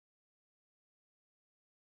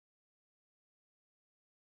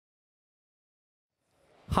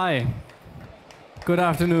Hi. Good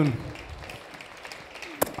afternoon.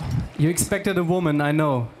 You expected a woman, I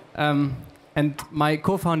know. And my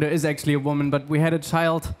co-founder is actually a woman, but we had a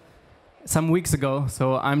child some weeks ago,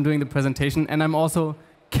 so I'm doing the presentation, and I'm also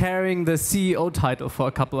carrying the CEO title for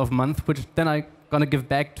a couple of months, which then I'm gonna give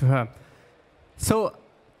back to her. So,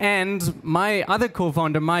 and my other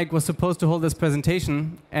co-founder, Mike, was supposed to hold this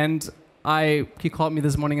presentation, and he called me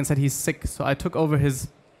this morning and said he's sick, so I took over his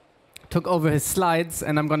slides,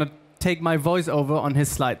 and I'm going to take my voiceover on his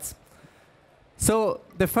slides. So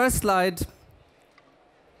the first slide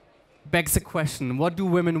begs a question: what do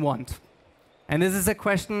women want? And this is a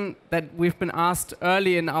question that we've been asked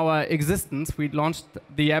early in our existence. We launched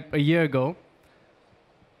the app a year ago.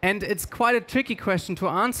 And it's quite a tricky question to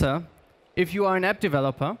answer if you are an app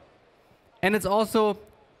developer. And it's also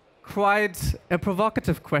quite a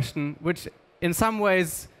provocative question, which in some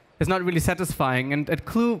ways is not really satisfying. And at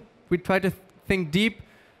Clue, we tried to think deep,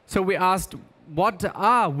 so we asked, what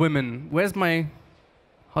are women? Where's my,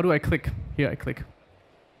 how do I click? Here I click.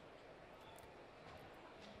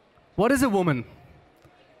 What is a woman?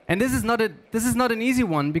 And this is not an easy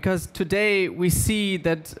one, because today we see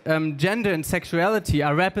that gender and sexuality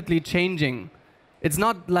are rapidly changing. It's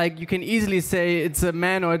not like you can easily say it's a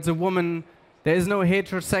man or it's a woman. There is no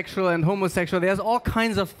heterosexual and homosexual. There's all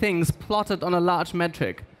kinds of things plotted on a large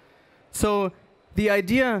metric. So the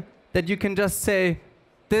idea that you can just say,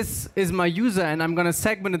 this is my user and I'm going to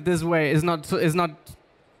segment it this way is not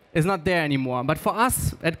there anymore. But for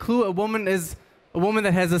us at Clue, a woman is a woman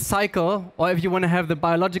that has a cycle, or if you want to have the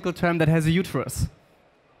biological term, that has a uterus.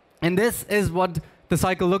 And this is what the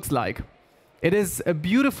cycle looks like. It is a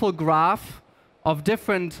beautiful graph of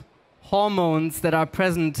different hormones that are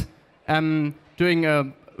present during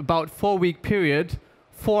about 4-week period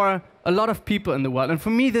for a lot of people in the world. And for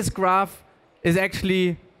me, this graph is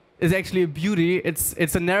actually a beauty.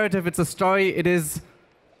 It's a narrative. It's a story. It is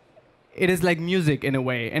like music in a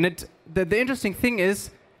way. And the interesting thing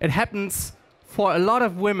is, it happens for a lot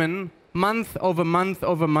of women month over month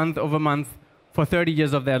over month over month for 30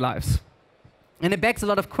 years of their lives. And it begs a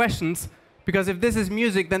lot of questions, because if this is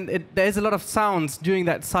music, then there is a lot of sounds during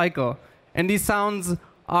that cycle. And these sounds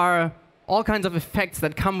are all kinds of effects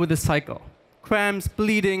that come with the cycle: cramps,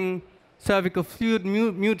 bleeding, cervical fluid,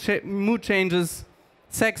 mood changes,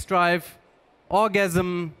 sex drive,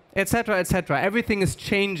 orgasm, etc., etc. Everything is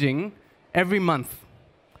changing every month.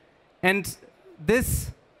 And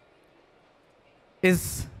this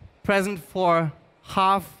is present for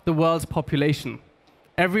half the world's population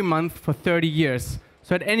every month for 30 years.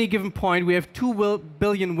 So at any given point, we have 2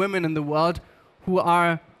 billion women in the world who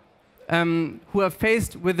are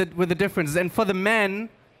faced with the differences. And for the men,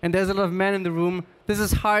 and there's a lot of men in the room, this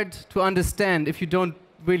is hard to understand if you don't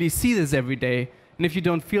really see this every day and if you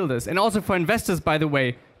don't feel this. And also for investors, by the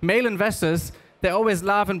way, male investors, they always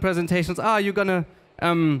laugh in presentations. You're gonna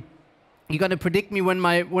predict me when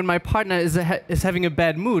my partner is having a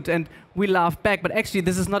bad mood, and we laugh back. But actually,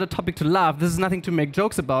 this is not a topic to laugh. This is nothing to make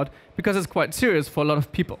jokes about, because it's quite serious for a lot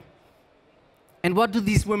of people. And what do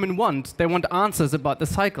these women want? They want answers about the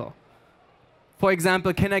cycle. For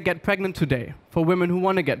example, can I get pregnant today? For women who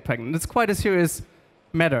want to get pregnant, it's quite a serious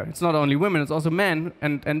matter. It's not only women; it's also men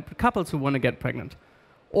and couples who want to get pregnant.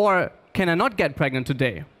 Or can I not get pregnant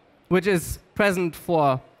today? Which is present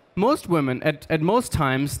for most women. At most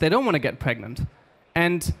times, they don't want to get pregnant.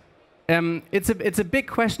 And it's a big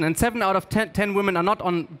question. And 7 out of 10 women are not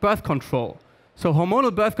on birth control. So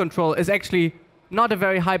hormonal birth control is actually not a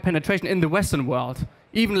very high penetration in the Western world,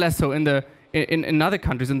 even less so in other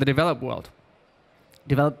countries, in the developed world,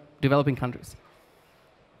 developing countries.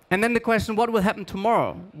 And then the question: what will happen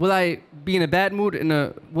tomorrow? Will I be in a bad mood?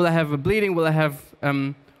 Will I have a bleeding? Will I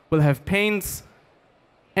have pains?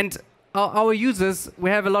 And our users, we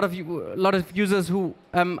have a lot of users who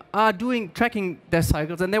are tracking their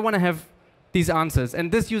cycles, and they want to have these answers.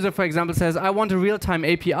 And this user, for example, says, I want a real-time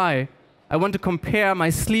API. I want to compare my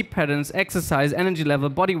sleep patterns, exercise, energy level,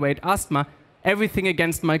 body weight, asthma, everything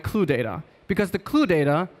against my Clue data. Because the Clue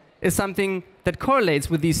data is something that correlates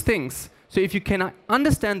with these things. So if you can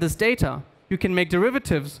understand this data, you can make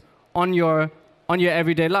derivatives on your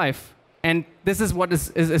everyday life. And this is what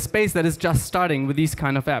is a space that is just starting with these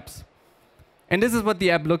kind of apps. And this is what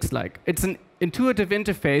the app looks like. It's an intuitive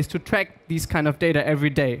interface to track these kind of data every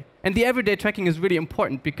day. And the everyday tracking is really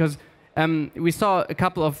important, because we saw a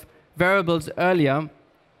couple of variables earlier.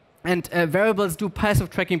 And variables do passive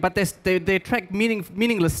tracking, but they track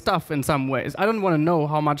meaningless stuff in some ways. I don't want to know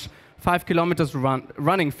how much 5 kilometers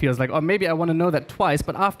running feels like. Or maybe I want to know that twice,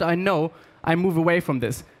 but after I know, I move away from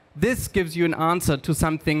this. This gives you an answer to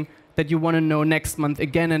something that you want to know next month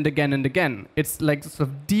again and again and again. It's like sort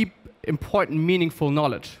of deep, important, meaningful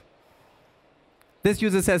knowledge. This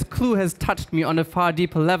user says, Clue has touched me on a far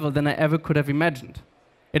deeper level than I ever could have imagined.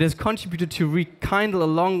 It has contributed to rekindle a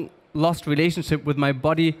long-lost relationship with my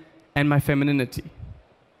body and my femininity.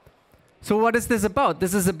 So what is this about?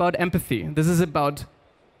 This is about empathy. This is about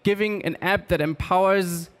giving an app that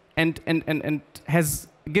empowers and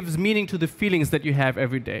gives meaning to the feelings that you have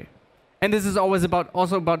every day. And this is always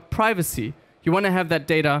also about privacy. You want to have that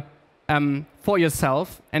data for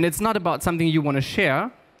yourself, and it's not about something you want to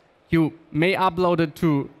share. You may upload it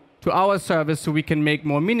to our service so we can make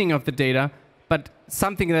more meaning of the data, but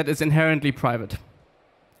something that is inherently private.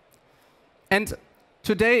 And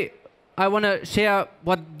today, I want to share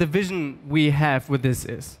what the vision we have with this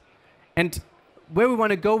is. And where we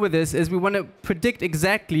want to go with this is we want to predict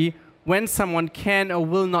exactly when someone can or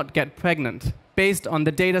will not get pregnant based on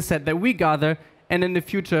the data set that we gather and in the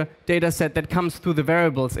future data set that comes through the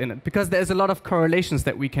variables in it, because there's a lot of correlations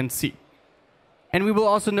that we can see. And we will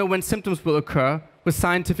also know when symptoms will occur with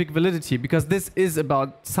scientific validity, because this is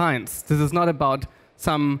about science. This is not about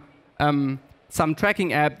some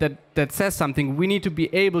tracking app that says something. We need to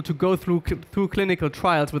be able to go through clinical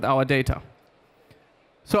trials with our data.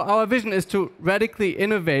 So our vision is to radically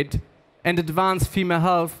innovate and advance female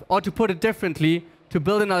health, or to put it differently, to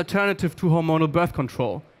build an alternative to hormonal birth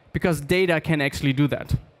control, because data can actually do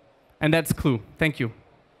that. And that's Clue. Thank you.